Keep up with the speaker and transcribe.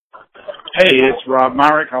Hey, it's Rob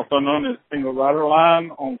Myrick, also known as Single Rider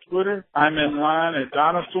Line on Twitter. I'm in line at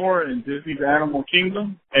Dinosaur in Disney's Animal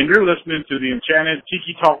Kingdom, and you're listening to the Enchanted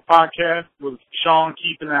Tiki Talk podcast with Sean,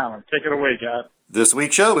 Keith, and Alan. Take it away, guys. This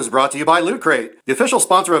week's show is brought to you by Loot Crate, the official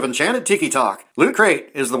sponsor of Enchanted Tiki Talk. Loot Crate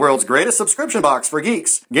is the world's greatest subscription box for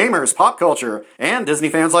geeks, gamers, pop culture, and Disney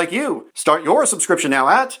fans like you. Start your subscription now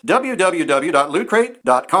at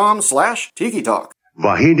www.lootcrate.com/Tiki Talk.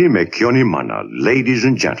 Vahidi Mekyoni Mana, ladies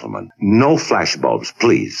and gentlemen, no flashbulbs,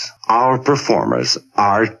 please. Our performers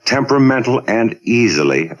are temperamental and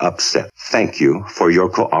easily upset. Thank you for your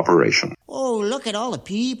cooperation. Oh, look at all the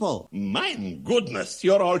people. My goodness,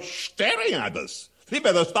 you're all staring at us. We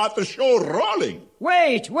better start the show rolling.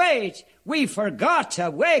 Wait. We forgot to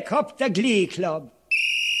wake up the Glee Club.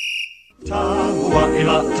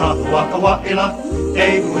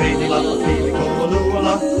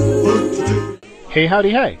 Hey, howdy,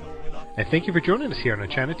 hey, and thank you for joining us here on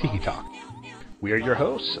Enchanted Tiki Talk. We are your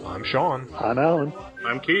hosts. I'm Sean. I'm Alan.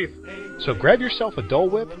 I'm Keith. So grab yourself a Dole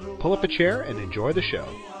Whip, pull up a chair, and enjoy the show.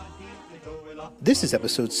 This is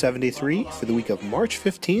episode 73 for the week of March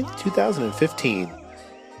 15th, 2015.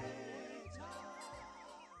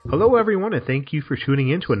 Hello, everyone, and thank you for tuning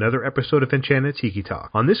in to another episode of Enchanted Tiki Talk.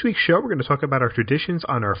 On this week's show, we're going to talk about our traditions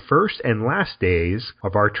on our first and last days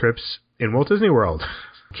of our trips in Walt Disney World.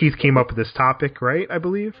 Keith came up with this topic, right, I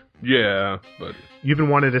believe? Yeah, but... You've been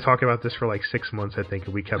wanting to talk about this for like 6 months, I think,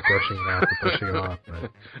 and we kept brushing it off.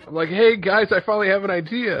 But... I'm like, hey, guys, I finally have an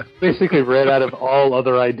idea. Basically ran out of all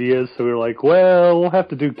other ideas, so we were like, well, we'll have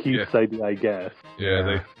to do Keith's idea, I guess.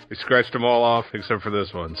 Yeah, they scratched them all off except for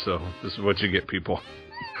this one, so this is what you get, people.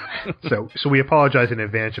 So we apologize in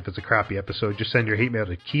advance if it's a crappy episode. Just send your hate mail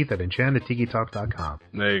to Keith at enchantedtikitalk.com.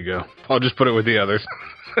 There you go. I'll just put it with the others.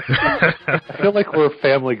 I feel like we're a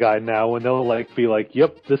Family Guy now when they'll be like,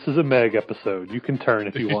 yep, this is a Meg episode. You can turn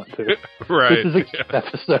if you want to. Right. This is a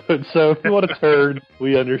episode, so if you want to turn,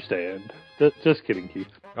 we understand. Just kidding, Keith.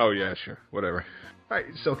 Oh, yeah, sure. Whatever. All right,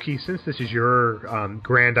 so Keith, since this is your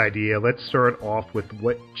grand idea, let's start off with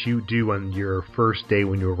what you do on your first day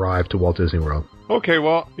when you arrive to Walt Disney World. Okay,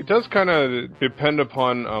 well, it does kind of depend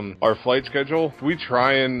upon our flight schedule. We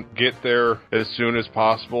try and get there as soon as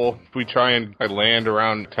possible. We try and land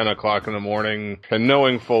around 10 o'clock in the morning, and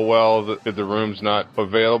knowing full well that the room's not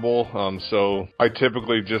available. So I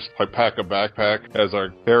typically just pack a backpack as our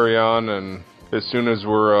carry-on, and as soon as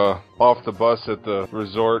we're off the bus at the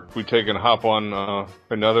resort, we take and hop on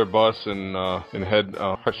another bus and head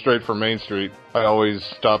straight for Main Street. I always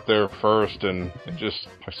stop there first and just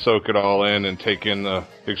soak it all in and take in the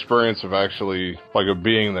experience of actually of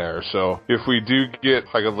being there. So if we do get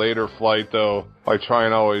a later flight, though, I try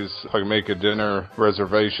and always make a dinner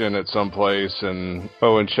reservation at some place and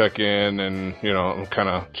go and check in and kind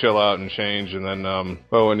of chill out and change and then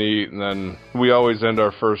go and eat, and then we always end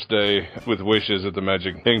our first day with wishes at the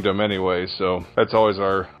Magic Kingdom anyway. So that's always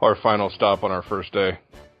our final stop on our first day.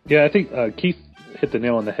 Yeah, I think Keith hit the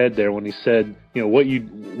nail on the head there when he said, what we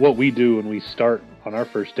do when we start on our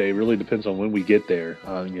first day really depends on when we get there.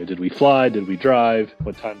 Did we fly? Did we drive?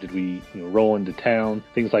 What time did we roll into town?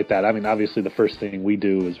 Things like that. I mean, obviously the first thing we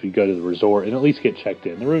do is we go to the resort and at least get checked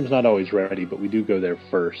in. The room's not always ready, but we do go there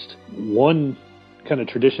first. One kind of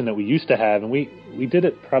tradition that we used to have, and we did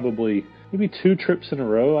it probably maybe 2 trips in a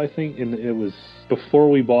row, I think, and it was before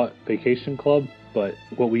we bought Vacation Club. But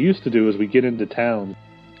what we used to do is we get into town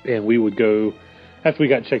and we would go, after we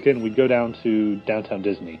got checked in, we'd go down to Downtown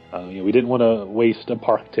Disney. We didn't want to waste a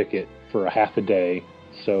park ticket for a half a day,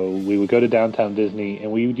 so we would go to Downtown Disney,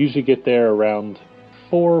 and we would usually get there around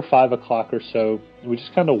 4 or 5 o'clock or so. And we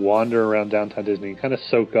just kind of wander around Downtown Disney and kind of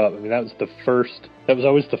soak up. I mean, that was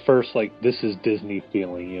always the first, this is Disney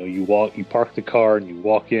feeling. You park the car and you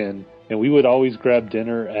walk in, and we would always grab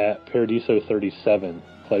dinner at Paradiso 37.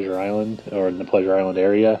 Pleasure Island, or in the Pleasure Island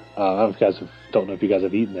area. I don't know if you guys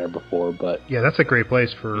have eaten there before, but yeah, that's a great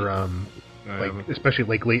place for especially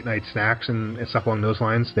late night snacks and stuff along those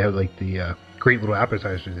lines. They have the great little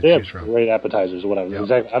appetizers to choose from. Great appetizers.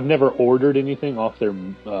 I've never ordered anything off their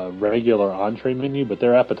regular entree menu, but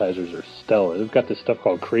their appetizers are stellar. They've got this stuff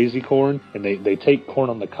called Crazy Corn, and they take corn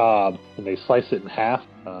on the cob and they slice it in half.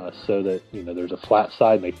 So that there's a flat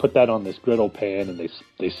side, and they put that on this griddle pan, and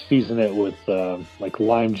they season it with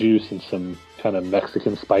lime juice and some kind of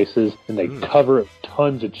Mexican spices, and they cover it with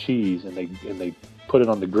tons of cheese, and they put it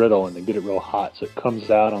on the griddle, and they get it real hot, so it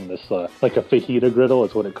comes out on this like a fajita griddle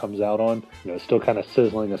is what it comes out on. It's still kind of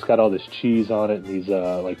sizzling. It's got all this cheese on it, and these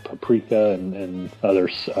paprika and other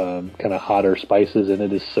kind of hotter spices, and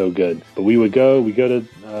it is so good. But we go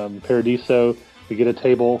to Paradiso, we get a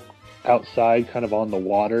table outside, kind of on the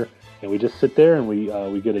water, and we just sit there and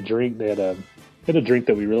we get a drink. They had a drink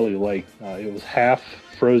that we really liked. It was half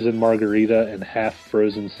frozen margarita and half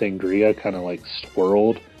frozen sangria, kind of like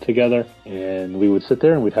swirled together. And we would sit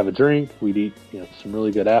there and we'd have a drink. We'd eat, some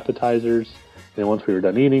really good appetizers. Then once we were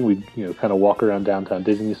done eating, we'd, kind of walk around downtown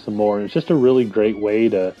Disney some more. And it's just a really great way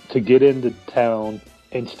to get into town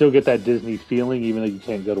and still get that Disney feeling, even though you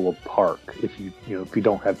can't go to a park if you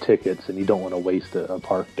don't have tickets and you don't want to waste a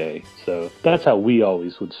park day. So that's how we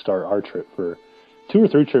always would start our trip. For 2 or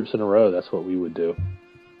 3 trips in a row, that's what we would do.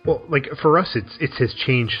 Well, like for us, it has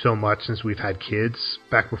changed so much since we've had kids.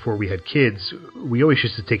 Back before we had kids, we always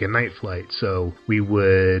used to take a night flight. So we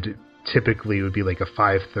would typically, it would be like a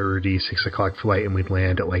 5:30, 6 o'clock flight, and we'd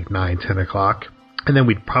land at like 9, 10 o'clock. And then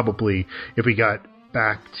we'd probably, if we got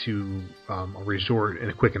back to a resort in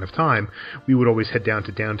a quick enough time, we would always head down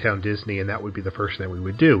to downtown Disney, and that would be the first thing we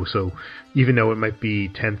would do. So even though it might be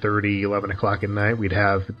 10:30, 11 o'clock at night, we'd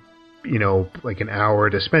have like an hour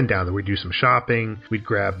to spend down there. We'd do some shopping. We'd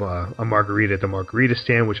grab a margarita at the margarita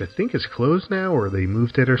stand, which I think is closed now, or they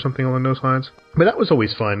moved it or something along those lines. But that was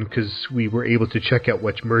always fun because we were able to check out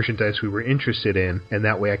which merchandise we were interested in, and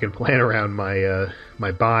that way I can plan around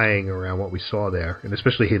my buying around what we saw there. And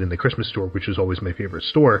especially hitting the Christmas store, which was always my favorite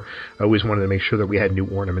store, I always wanted to make sure that we had new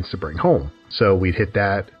ornaments to bring home. So we'd hit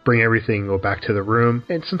that, bring everything, go back to the room,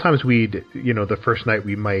 and sometimes we'd, the first night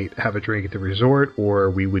we might have a drink at the resort, or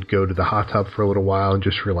we would go to the hot tub for a little while and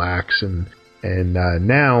just relax. And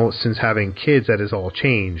now, since having kids, that has all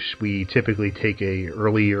changed. We typically take a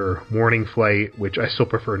earlier morning flight, which I still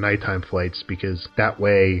prefer nighttime flights because that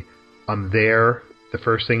way I'm there the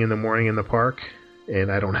first thing in the morning in the park,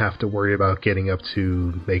 and I don't have to worry about getting up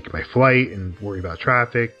to make my flight and worry about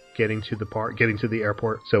traffic, getting to the park, getting to the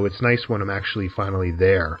airport. So it's nice when I'm actually finally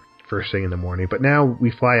there first thing in the morning. But now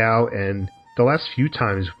we fly out, and the last few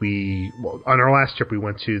times on our last trip, we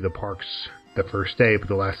went to the parks the first day, but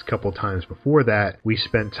the last couple times before that, we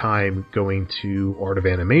spent time going to Art of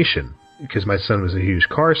Animation because my son was a huge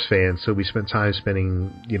Cars fan. So we spent time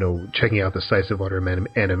checking out the sites of Art of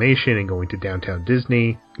Animation and going to downtown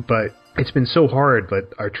Disney. But it's been so hard,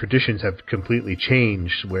 but our traditions have completely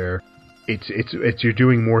changed where it's you're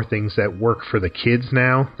doing more things that work for the kids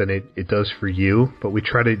now than it does for you. But we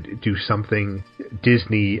try to do something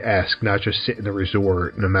Disney-esque, not just sit in the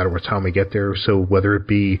resort no matter what time we get there. So whether it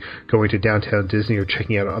be going to downtown Disney or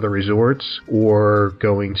checking out other resorts or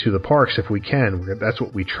going to the parks if we can, that's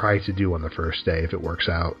what we try to do on the first day if it works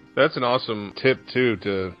out. That's an awesome tip, too,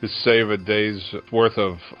 to save a day's worth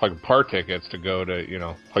of park tickets to go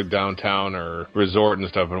to, downtown or resort and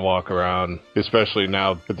stuff and walk around, especially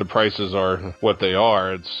now that the prices are what they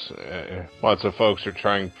are. It's lots of folks are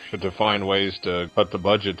trying to find ways to cut the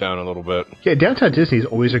budget down a little bit. Yeah, downtown Disney is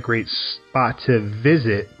always a great spot to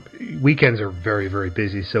visit. Weekends are very, very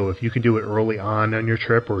busy, so if you can do it early on your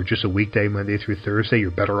trip or just a weekday, Monday through Thursday,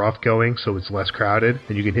 you're better off going so it's less crowded,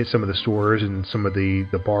 and you can hit some of the stores and some of the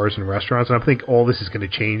bars and restaurants. And I think all this is going to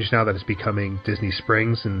change now that it's becoming Disney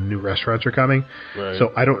Springs and new restaurants are coming. Right.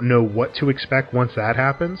 So I don't know what to expect once that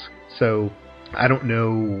happens. So I don't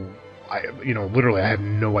know. Literally, I have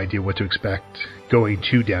no idea what to expect going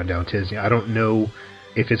to downtown Disney. I don't know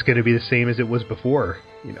if it's going to be the same as it was before.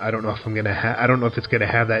 I don't know if I'm going to I don't know if it's going to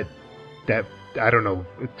have that, I don't know.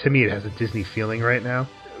 To me, it has a Disney feeling right now,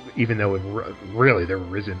 even though really there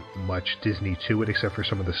isn't much Disney to it except for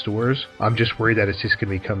some of the stores. I'm just worried that it's just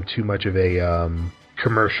going to become too much of a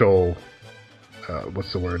commercial,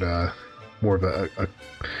 what's the word, more of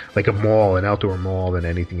a mall, an outdoor mall than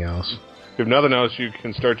anything else. If nothing else, you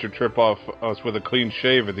can start your trip off with a clean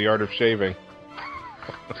shave at the Art of Shaving.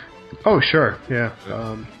 Oh, sure. Yeah.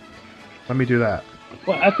 Let me do that.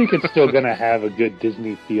 Well, I think it's still going to have a good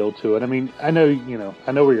Disney feel to it. I mean, I know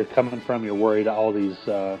where you're coming from. You're worried all these,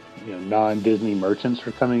 non-Disney merchants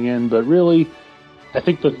are coming in, but really, I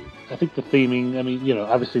think the theming. I mean,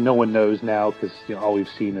 obviously, no one knows now because all we've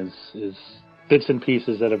seen is bits and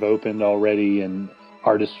pieces that have opened already and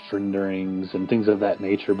artist renderings and things of that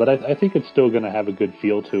nature. But I think it's still going to have a good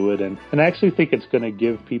feel to it, and I actually think it's going to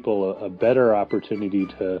give people a better opportunity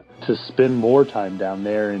to spend more time down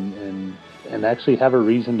there and actually have a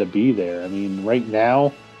reason to be there. I mean, right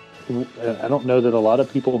now, I don't know that a lot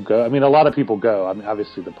of people go. I mean, a lot of people go. I mean,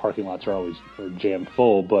 obviously the parking lots are always jammed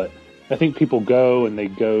full, but I think people go and they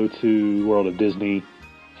go to World of Disney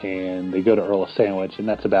and they go to Earl of Sandwich, and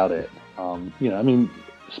that's about it. I mean,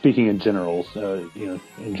 speaking in generals,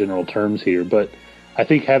 in general terms here, but I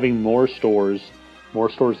think having more stores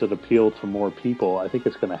that appeal to more people, I think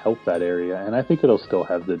it's going to help that area, and I think it'll still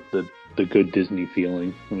have the good Disney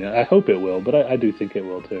feeling. I mean, I hope it will, but I do think it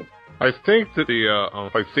will too. I think that the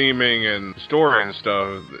like theming and story and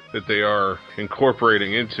stuff that they are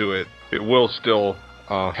incorporating into it, it will still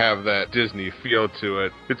have that Disney feel to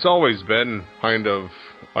it. It's always been kind of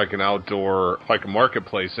like an outdoor, like a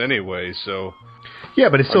marketplace anyway, so... Yeah,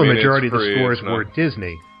 but it's still the majority of the stores were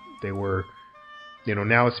Disney. They were,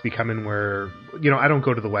 now it's becoming where, I don't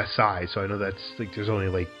go to the West Side, so I know that's, like, there's only,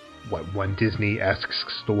 like, one Disney-esque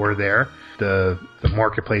store there. The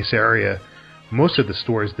marketplace area, most of the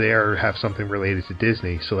stores there have something related to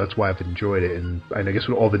Disney, so that's why I've enjoyed it. And I guess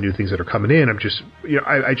with all the new things that are coming in, I'm just,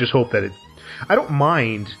 I just hope that I don't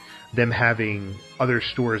mind them having other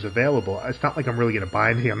stores available. It's not like I'm really going to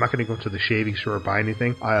buy anything. I'm not going to go into the shaving store or buy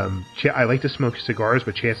anything. I like to smoke cigars,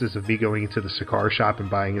 but chances of me going into the cigar shop and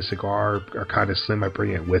buying a cigar are kind of slim. I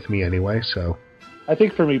bring it with me anyway, so. I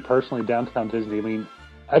think for me personally, Downtown Disney,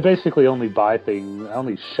 I basically only buy things, I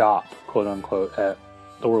only shop, quote unquote, at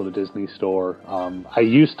the World of Disney store. I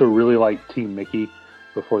used to really like Team Mickey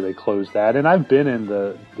before they closed that, and I've been in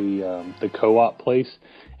the co-op place,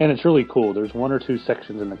 and it's really cool. There's one or two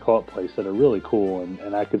sections in the co-op place that are really cool,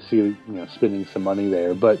 and I could see spending some money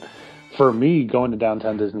there. But for me, going to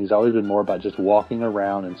Downtown Disney has always been more about just walking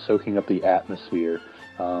around and soaking up the atmosphere.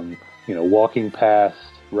 Walking past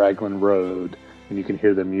Raglan Road, and you can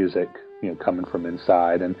hear the music coming from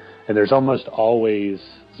inside, and there's almost always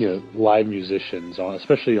live musicians on,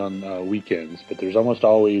 especially on weekends, but there's almost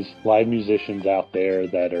always live musicians out there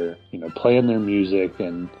that are playing their music,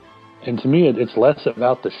 and to me it's less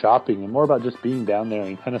about the shopping and more about just being down there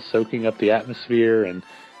and kind of soaking up the atmosphere. And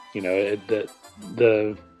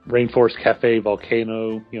the Rainforest Cafe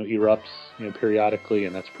volcano erupts periodically,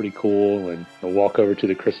 and that's pretty cool. And I'll walk over to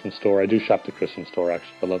the Christmas store. I do shop the Christmas store,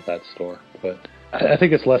 actually. I love that store, but I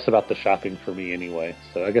think it's less about the shopping for me anyway.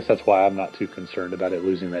 So I guess that's why I'm not too concerned about it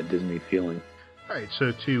losing that Disney feeling. All right,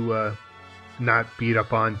 so to not beat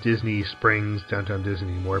up on Disney Springs, Downtown Disney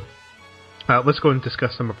anymore, let's go and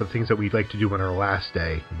discuss some of the things that we'd like to do on our last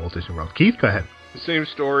day in Walt Disney World. Keith, go ahead. Same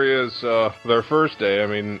story as with our first day.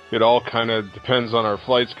 It all kind of depends on our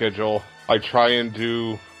flight schedule. I try and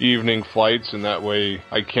do evening flights, and that way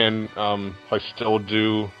I can I still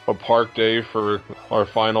do a park day for our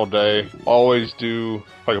final day. Always do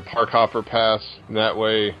like a park hopper pass, and that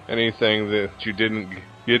way anything that you didn't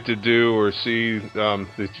get to do or see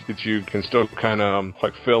that you can still kind of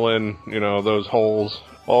fill in those holes.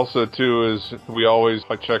 Also, too, is we always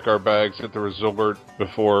check our bags at the resort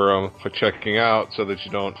before checking out, so that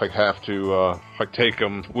you don't have to take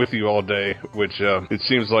them with you all day, which it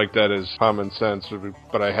seems like that is common sense,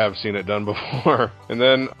 but I have seen it done before. And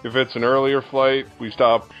then if it's an earlier flight, we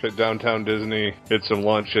stop at Downtown Disney, get some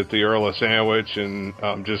lunch at the Earl of Sandwich, and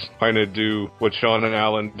just kind of do what Sean and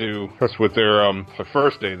Alan do with their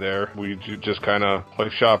first day there. We just kind of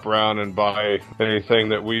shop around and buy anything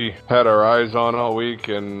that we had our eyes on all week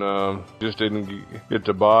and just didn't get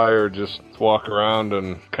to buy, or just walk around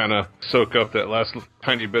and kind of soak up that last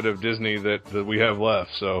tiny bit of Disney that we have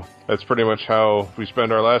left. So that's pretty much how we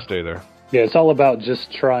spend our last day there. Yeah, it's all about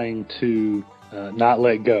just trying to not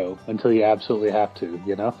let go until you absolutely have to,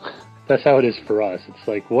 That's how it is for us. It's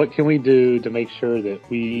like, what can we do to make sure that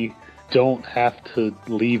we don't have to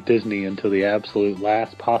leave Disney until the absolute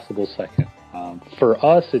last possible second? For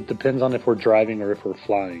us, it depends on if we're driving or if we're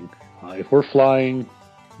flying. If we're flying,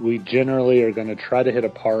 we generally are going to try to hit a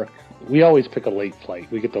park. We always pick a late flight.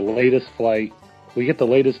 We get the latest flight. We get the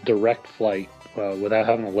latest direct flight without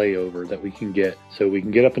having a layover that we can get. So we can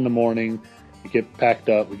get up in the morning, we get packed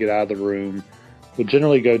up, we get out of the room. We'll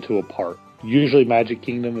generally go to a park. Usually Magic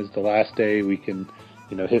Kingdom is the last day. We can,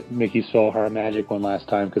 hit Mickey's PhilharMagic one last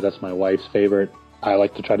time because that's my wife's favorite. I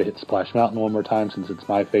like to try to hit Splash Mountain one more time since it's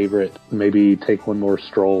my favorite. Maybe take one more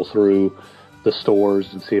stroll through the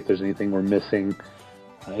stores and see if there's anything we're missing.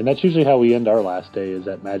 And that's usually how we end our last day, is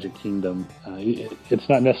at Magic Kingdom. It's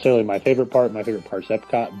not necessarily my favorite part. My favorite part's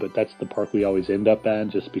Epcot, but that's the park we always end up at,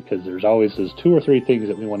 just because there's always those 2 or 3 things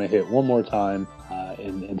that we want to hit one more time,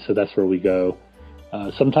 and so that's where we go.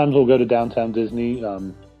 Sometimes we'll go to Downtown Disney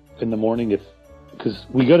in the morning, because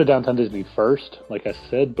we go to Downtown Disney first, like I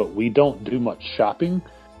said, but we don't do much shopping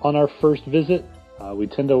on our first visit. We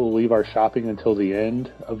tend to leave our shopping until the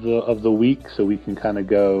end of the week, so we can kind of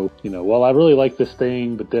go, well, I really like this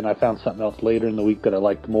thing, but then I found something else later in the week that I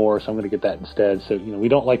liked more, so I'm going to get that instead. So, we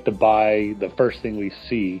don't like to buy the first thing we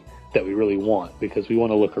see that we really want, because we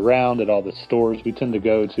want to look around at all the stores. We tend to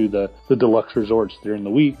go to the deluxe resorts during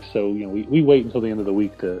the week, so, we wait until the end of the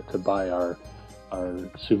week to buy our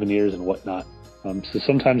souvenirs and whatnot. So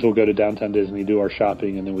sometimes we'll go to Downtown Disney, do our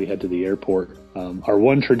shopping, and then we head to the airport. Our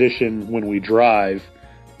one tradition when we drive,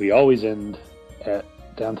 we always end at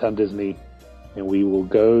Downtown Disney and we will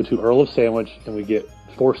go to Earl of Sandwich, and we get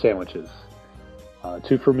 4 sandwiches,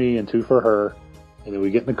 2 for me and 2 for her. And then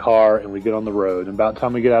we get in the car and we get on the road. And about the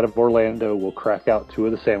time we get out of Orlando, we'll crack out 2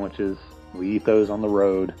 of the sandwiches. We eat those on the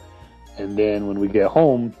road. And then when we get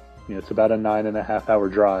home, it's about a 9.5 hour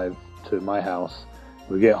drive to my house.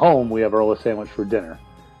 When we get home, we have Earl of Sandwich for dinner.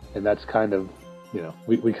 And that's kind of,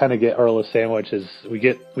 we kind of get Earl of Sandwich as we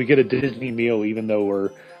get a Disney meal even though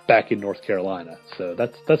we're back in North Carolina. So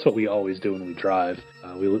that's what we always do when we drive.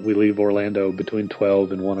 We leave Orlando between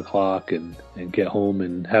 12 and 1 o'clock and get home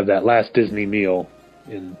and have that last Disney meal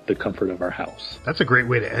in the comfort of our house. That's a great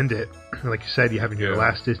way to end it. Like you said, you're having your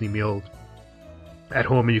last Disney meal at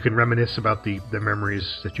home, and you can reminisce about the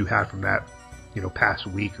memories that you had from that, past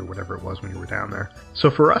week or whatever it was when you were down there. So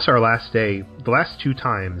for us, our last day, the last 2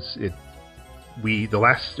 times,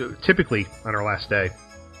 typically on our last day,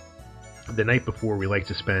 the night before, we like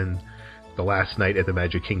to spend the last night at the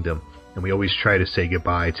Magic Kingdom, and we always try to say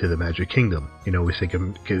goodbye to the Magic Kingdom. We say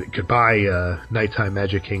goodbye, nighttime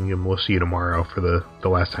Magic Kingdom. We'll see you tomorrow for the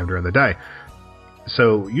last time during the day.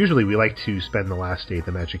 So usually we like to spend the last day at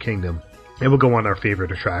the Magic Kingdom, and we'll go on our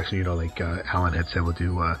favorite attraction. Like Alan had said, we'll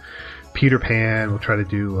do Peter Pan. We'll try to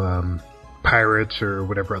do Pirates or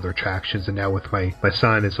whatever other attractions. And now with my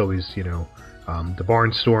son, it's always the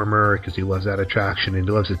Barnstormer, because he loves that attraction, and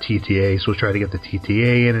he loves the TTA, so we'll try to get the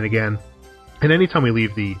TTA in it again. And anytime we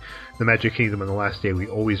leave the Magic Kingdom on the last day, we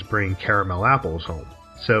always bring caramel apples home.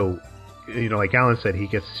 So, like Alan said, he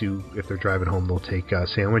gets to, if they're driving home, they'll take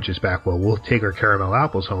sandwiches back. Well, we'll take our caramel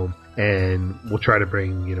apples home, and we'll try to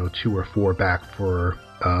bring, 2 or 4 back for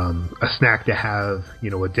a snack to have,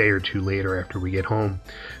 a day or 2 later after we get home.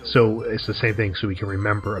 So it's the same thing, so we can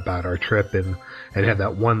remember about our trip and have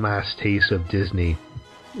that one last taste of Disney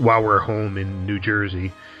while we're home in New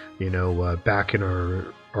Jersey, back in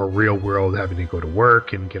our real world, having to go to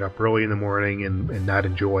work and get up early in the morning and not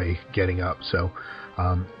enjoy getting up. So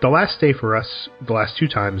the last day for us, the last 2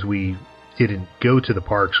 times we didn't go to the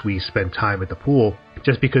parks, we spent time at the pool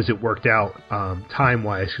just because it worked out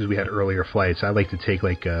time-wise, because we had earlier flights. I like to take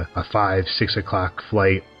like a 5-6 o'clock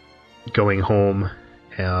flight going home,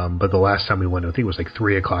 but the last time we went, I think it was like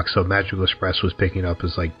 3 o'clock, so Magical Express was picking up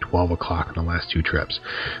as like 12 o'clock on the last 2 trips.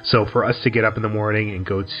 So for us to get up in the morning and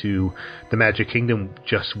go to the Magic Kingdom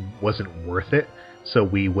just wasn't worth it. So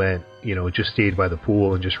we went, just stayed by the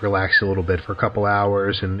pool and just relaxed a little bit for a couple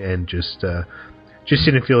hours and just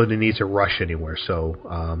didn't feel the need to rush anywhere. So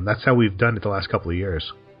that's how we've done it the last couple of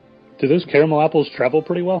years. Do those caramel apples travel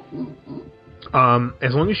pretty well?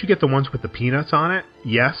 As long as you get the ones with the peanuts on it,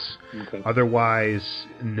 yes. Okay. Otherwise,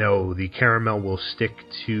 no. The caramel will stick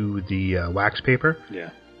to the wax paper.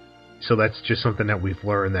 Yeah. So that's just something that we've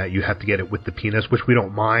learned, that you have to get it with the peanuts, which we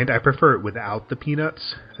don't mind. I prefer it without the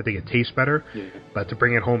peanuts. I think it tastes better. Yeah. But to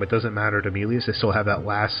bring it home, it doesn't matter to me. At least I still have that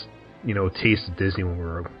last, taste of Disney when we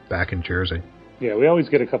were back in Jersey. Yeah, we always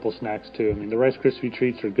get a couple snacks, too. I mean, the Rice Krispie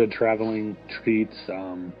treats are good traveling treats.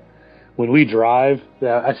 When we drive,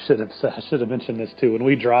 I should have mentioned this, too. When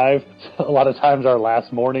we drive, a lot of times our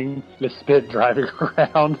last morning is spent driving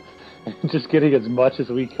around and just getting as much as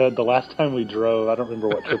we could. The last time we drove, I don't remember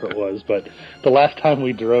what trip it was, but the last time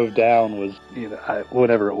we drove down was,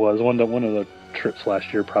 whatever it was, one of the trips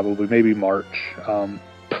last year, probably, maybe March.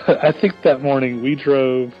 But I think that morning we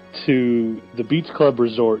drove to the Beach Club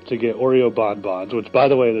Resort to get Oreo bonbons, which, by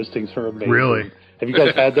the way, those things are amazing. Really? Have you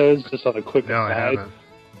guys had those? Just on a quick No, aside? I haven't.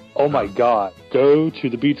 Oh, my God. Go to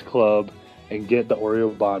the Beach Club and get the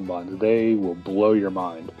Oreo bonbons. They will blow your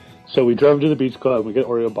mind. So we drove to the Beach Club, we get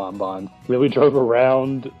Oreo bonbons. Then we drove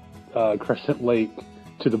around Crescent Lake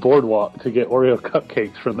to the boardwalk to get Oreo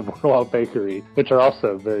cupcakes from the Boardwalk Bakery, which are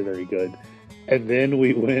also very, very good. And then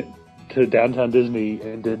we went to Downtown Disney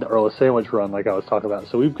and did the Earl of Sandwich run like I was talking about.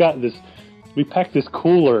 So we packed this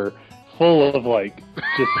cooler full of like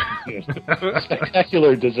just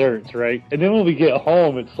spectacular desserts, right? And then when we get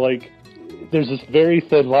home, it's like there's this very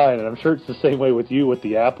thin line, and I'm sure it's the same way with you with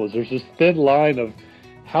the apples. There's this thin line of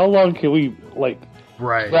how long can we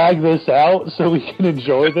drag this out so we can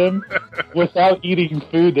enjoy them without eating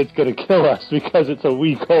food that's going to kill us because it's a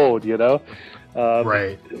week old,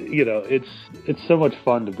 Right. It's so much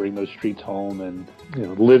fun to bring those treats home and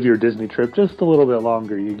live your Disney trip just a little bit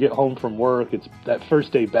longer. You get home from work, it's that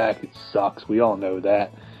first day back, it sucks. We all know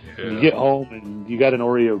that. Yeah. You get home and you got an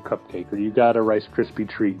Oreo cupcake or you got a Rice Krispie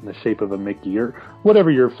treat in the shape of a Mickey or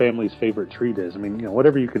whatever your family's favorite treat is. I mean,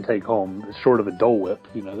 whatever you can take home, short of a Dole Whip.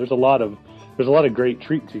 There's a lot of great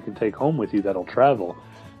treats you can take home with you that'll travel.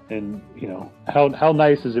 And how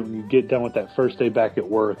nice is it when you get done with that first day back at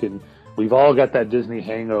work and we've all got that Disney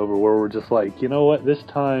hangover where we're just like, you know what, this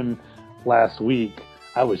time last week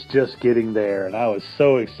I was just getting there, and I was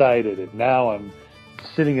so excited, and now I'm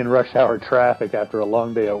sitting in rush hour traffic after a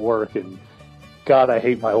long day at work, and God, I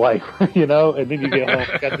hate my life, you know? And then you get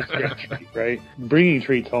home, got this great treat, right? Bringing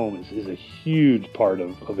treats home is a huge part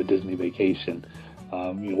of a Disney vacation.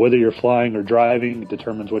 Whether you're flying or driving, it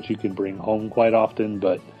determines what you can bring home quite often,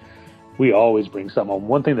 but we always bring something home.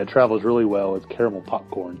 One thing that travels really well is caramel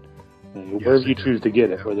popcorn. Wherever you choose to get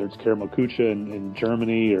it, whether it's Caramel Kucha in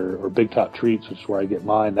Germany or Big Top Treats, which is where I get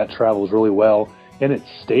mine, that travels really well, and it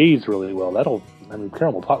stays really well.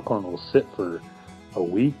 Caramel popcorn will sit for a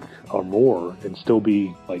week or more and still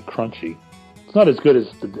be like crunchy. It's not as good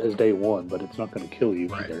as day one, but it's not going to kill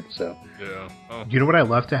you either. So, yeah. Oh. You know what I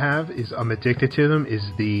love to have is I'm addicted to them. Is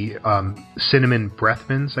the cinnamon breath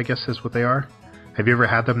mints? I guess is what they are. Have you ever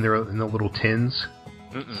had them? They're in the little tins.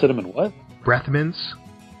 Mm-mm. Cinnamon what? Breath mints.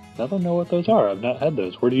 I don't know what those are. I've not had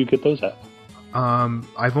those. Where do you get those at?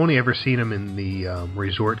 I've only ever seen them in the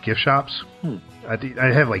resort gift shops. I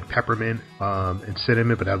have like peppermint and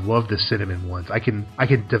cinnamon, but I love the cinnamon ones. I can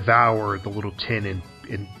devour the little tin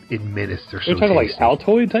in minutes. They're so tasty. You're talking like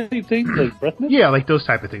Altoid type things, like breath mints? Yeah, like those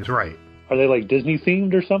type of things, right? Are they like Disney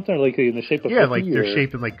themed or something? Or like in the shape of Mickey, like they're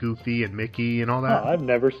shaped in like Goofy and Mickey and all that. Oh, I've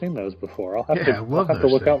never seen those before. I'll have to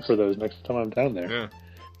look out for those next time I'm down there. Yeah.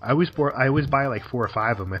 I always buy like 4 or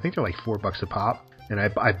 5 of them. I think they're like $4 a pop, and I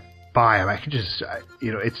buy them. I could just,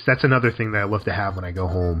 that's another thing that I love to have when I go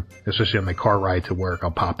home, especially on my car ride to work. I'll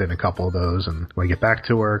pop in a couple of those, and when I get back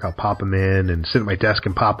to work, I'll pop them in and sit at my desk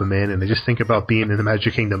and pop them in, and I just think about being in the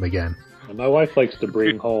Magic Kingdom again. And my wife likes to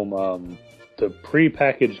bring home the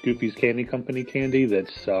pre-packaged Goofy's Candy Company candy.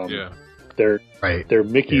 That's they're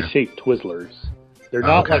Mickey-shaped Twizzlers. They're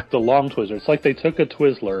not like the long Twizzler. It's like they took a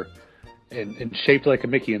Twizzler and shaped like a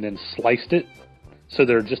Mickey and then sliced it. So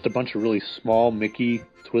they're just a bunch of really small Mickey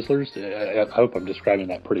Twizzlers. I hope I'm describing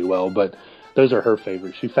that pretty well, but those are her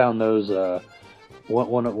favorites. She found those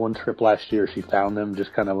one trip last year. She found them,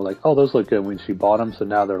 just kind of like, oh, those look good when she bought them. So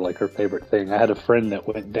now they're like her favorite thing. I had a friend that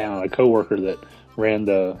went down, a coworker that ran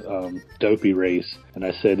the Dopey race, and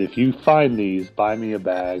I said, if you find these, buy me a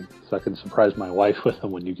bag so I can surprise my wife with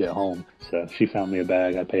them when you get home. So she found me a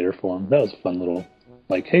bag. I paid her for them. That was a fun little,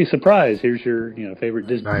 like, hey, surprise, here's your favorite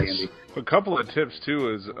Disney candy. A couple of tips,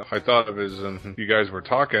 too, is I thought of as you guys were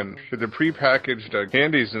talking. For the prepackaged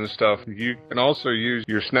candies and stuff, you can also use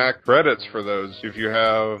your snack credits for those if you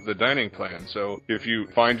have the dining plan. So if you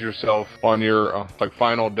find yourself on your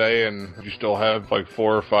final day and you still have like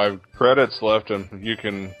 4 or 5 credits left, and you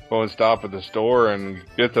can go and stop at the store and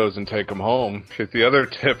get those and take them home. The other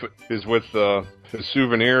tip is with the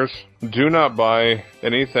souvenirs. Do not buy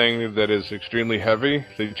anything that is extremely heavy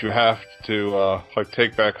that you have to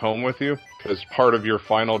take back home with you as part of your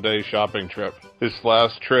final day shopping trip. This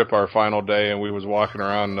last trip, our final day, and we was walking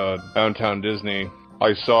around downtown Disney,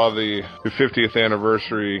 I saw the 50th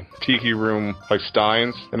anniversary Tiki Room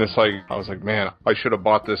Steins, and it's like, I was like, man, I should have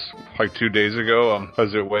bought this 2 days ago,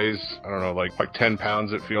 because it weighs, I don't know, like 10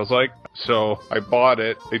 pounds it feels like. So I bought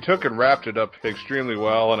it. They took and wrapped it up extremely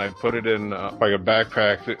well, and I put it in a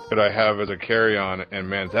backpack that I have as a carry-on, and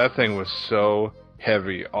man, that thing was so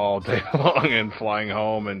heavy all day long, and flying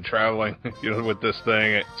home and traveling with this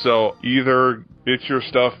thing. So either get your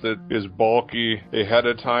stuff that is bulky ahead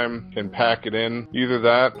of time and pack it in, either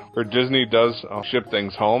that or Disney does ship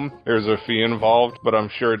things home. There's a fee involved, but I'm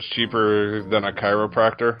sure it's cheaper than a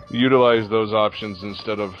chiropractor. Utilize those options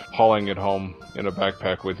instead of hauling it home in a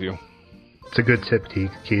backpack with you. It's a good tip,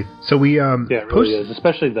 Keith. So we it really is,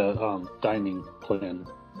 especially the dining plan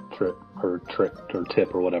trick or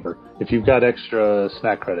tip or whatever. If you've got extra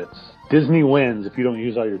snack credits, Disney wins if you don't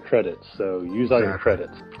use all your credits. So use all your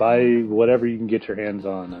credits. Buy whatever you can get your hands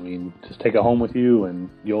on. I mean, just take it home with you, and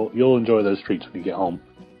you'll enjoy those treats when you get home.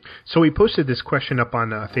 So we posted this question up on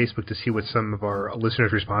Facebook to see what some of our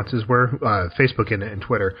listeners' responses were, Facebook and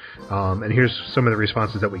Twitter. And here's some of the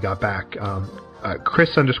responses that we got back.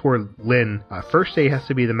 Chris_Lynn, first day has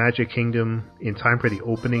to be the Magic Kingdom in time for the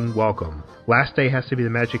opening welcome. Last day has to be the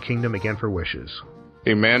Magic Kingdom again for wishes.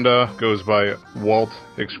 Amanda goes by Walt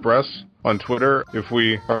Express on Twitter. If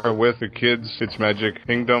we are with the kids, it's Magic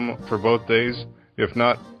Kingdom for both days. If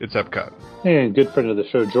not, it's Epcot. And good friend of the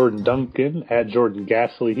show, Jordan Duncan, at Jordan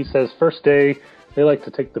Gasly, he says first day, they like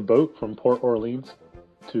to take the boat from Port Orleans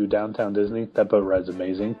to downtown Disney. That boat ride's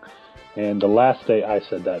amazing. And the last day, I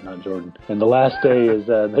said that, not Jordan. And the last day is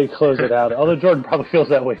they close it out. Although Jordan probably feels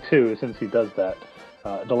that way too, since he does that.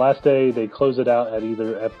 The last day, they close it out at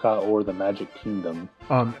either Epcot or the Magic Kingdom.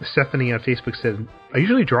 Stephanie on Facebook said, I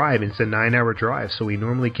usually drive, and it's a 9-hour drive, so we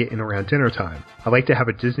normally get in around dinner time. I like to have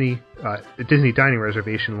a Disney dining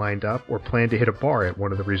reservation lined up or plan to hit a bar at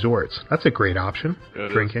one of the resorts. That's a great option.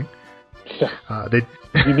 Drinking. Yeah.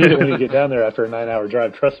 You need it when you get down there after a 9-hour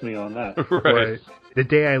drive. Trust me on that. Right. The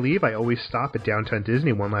day I leave, I always stop at Downtown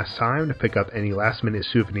Disney one last time to pick up any last-minute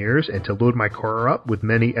souvenirs and to load my car up with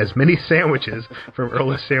as many sandwiches from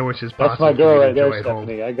Earl's Sandwiches That's possible. my girl right there,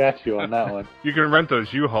 Stephanie. Home. I got you on that one. You can rent those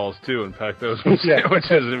U-Hauls, too, and pack those with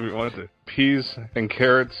sandwiches if you want to. Peas and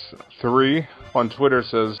Carrots 3 on Twitter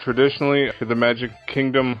says, traditionally, the Magic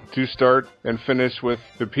Kingdom do start and finish with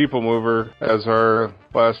the People Mover as our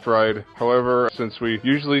last ride. However, since we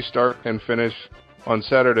usually start and finish on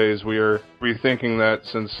Saturdays, we are rethinking that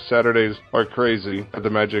since Saturdays are crazy at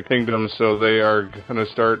the Magic Kingdom, so they are going to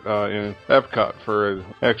start in Epcot for an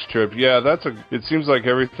X trip. Yeah, it seems like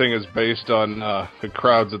everything is based on the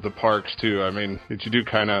crowds at the parks, too. I mean, you do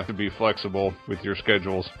kind of have to be flexible with your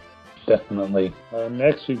schedules. Definitely.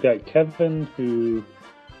 Next, we've got Kevin, who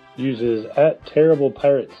uses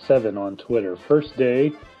 @TerriblePirate7 on Twitter. First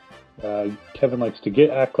day, Kevin likes to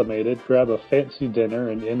get acclimated, grab a fancy dinner,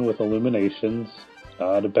 and end with Illuminations.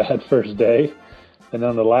 Not a bad first day. And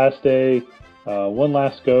on the last day, one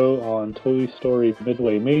last go on Toy Story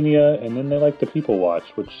Midway Mania, and then they like to people watch,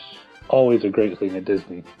 which always a great thing at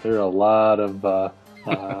Disney. There are a lot of fun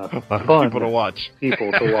people to watch.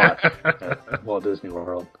 People to watch at Walt Disney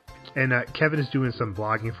World. And Kevin is doing some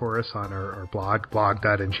blogging for us on our blog,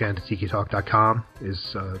 blog.enchantedtikitalk.com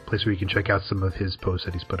is a place where you can check out some of his posts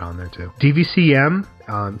that he's put on there too. DVCM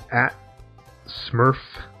at Smurf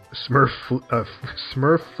Loof.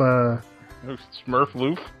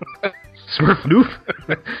 Smurf Loof.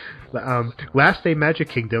 Last day Magic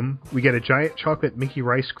Kingdom, we get a giant chocolate Mickey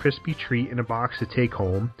Rice Krispie treat in a box to take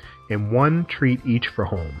home, and one treat each for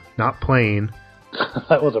home. Not plain.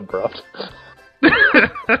 That was abrupt.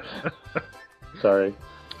 Sorry.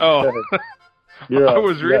 Oh. I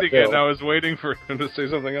was reading it and I was waiting for him to say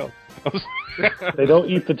something else. They don't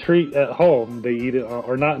eat the treat at home. They eat it,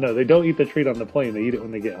 or not, no, they don't eat the treat on the plane. They eat it when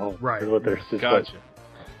they get home. Right. Is what Gotcha.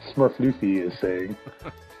 Smurf Luffy is saying.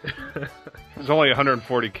 There's only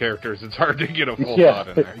 140 characters. It's hard to get a full thought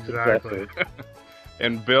in there. Exactly.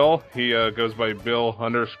 And Bill, he goes by Bill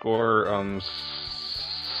 _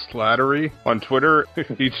 Slattery on Twitter.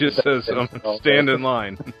 He just says, stand in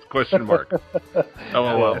line, ? LOL.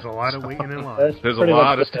 There's a lot of waiting in line. There's a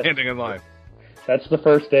lot of standing in line. That's the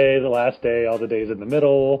first day, the last day, all the days in the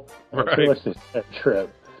middle. Right. Pretty much that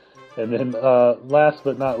trip. And then last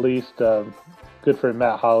but not least, good friend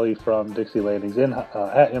Matt Holly from Dixie Landings at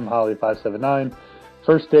mholly579.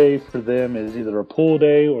 First day for them is either a pool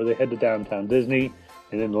day or they head to Downtown Disney.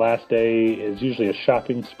 And then the last day is usually a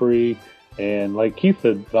shopping spree. And like Keith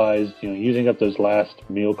advised, using up those last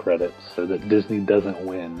meal credits so that Disney doesn't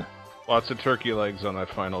win. Lots of turkey legs on that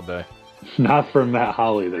final day. Not for Matt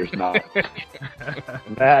Holly, there's not.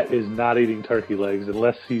 Matt is not eating turkey legs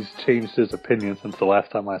unless he's changed his opinion since the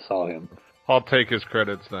last time I saw him. I'll take his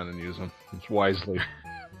credits then and use them wisely.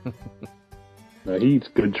 No, he eats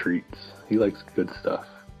good treats. He likes good stuff.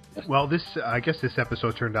 Well, I guess this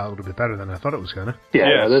episode turned out a little bit better than I thought it was going to.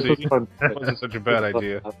 Yeah, this was fun. That wasn't such a bad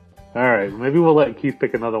idea. All right, maybe we'll let Keith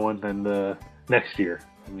pick another one and next year.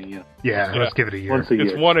 I mean, let's give it a year. Once a year.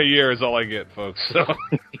 It's one a year is all I get, folks. So.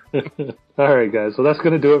 All right, guys. So that's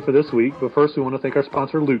going to do it for this week. But first, we want to thank our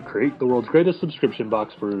sponsor, Loot Crate, the world's greatest subscription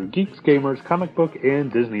box for geeks, gamers, comic book,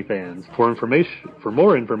 and Disney fans. For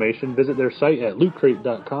more information, visit their site at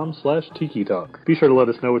lootcrate.com/tiki-talk. Be sure to let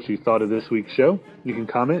us know what you thought of this week's show. You can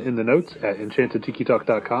comment in the notes at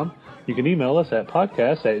enchantedtikitalk.com. You can email us at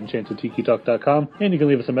podcast@enchantedtikitalk.com, and you can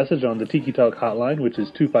leave us a message on the Tiki Talk hotline, which is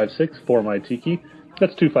 256-4MY-TIKI.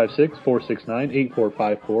 That's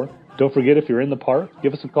 256-469-8454. Don't forget, if you're in the park,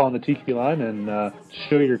 give us a call on the Tiki line and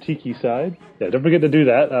show your Tiki side. Yeah, don't forget to do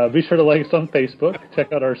that. Be sure to like us on Facebook.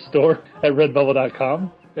 Check out our store at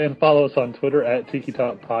redbubble.com. And follow us on Twitter at Tiki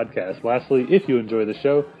Talk Podcast. Lastly, if you enjoy the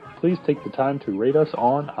show, please take the time to rate us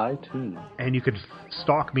on iTunes. And you can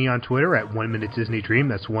stalk me on Twitter at 1 Minute Disney Dream.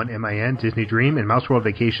 That's 1MIN Disney Dream, and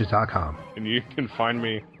MouseWorldVacations.com. And you can find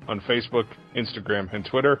me on Facebook, Instagram, and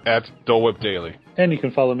Twitter at Dole Whip Daily. And you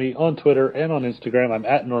can follow me on Twitter and on Instagram. I'm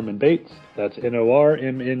at Norman Bates. That's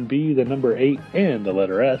NORMNB, the number 8, and the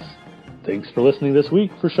letter S. Thanks for listening this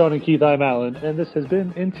week. For Sean and Keith, I'm Alan, and this has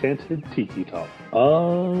been Enchanted Tiki Talk.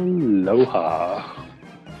 Aloha.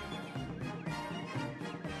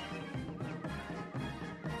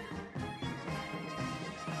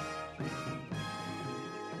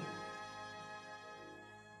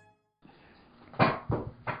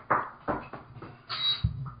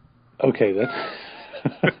 Okay, that's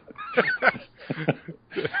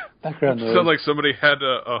background noise. Sounds like somebody had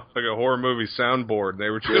a horror movie soundboard. They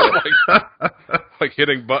were just like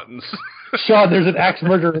hitting buttons. Sean, there's an axe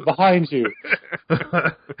murderer behind you.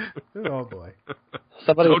 Oh boy!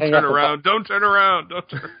 Somebody Don't turn around! Don't turn around! Don't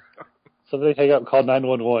turn around! Somebody hang up and call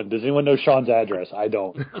 911. Does anyone know Sean's address? I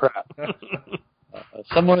don't. Crap.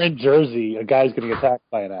 Somewhere in Jersey, a guy's getting attacked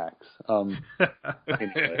by an axe.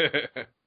 Anyway.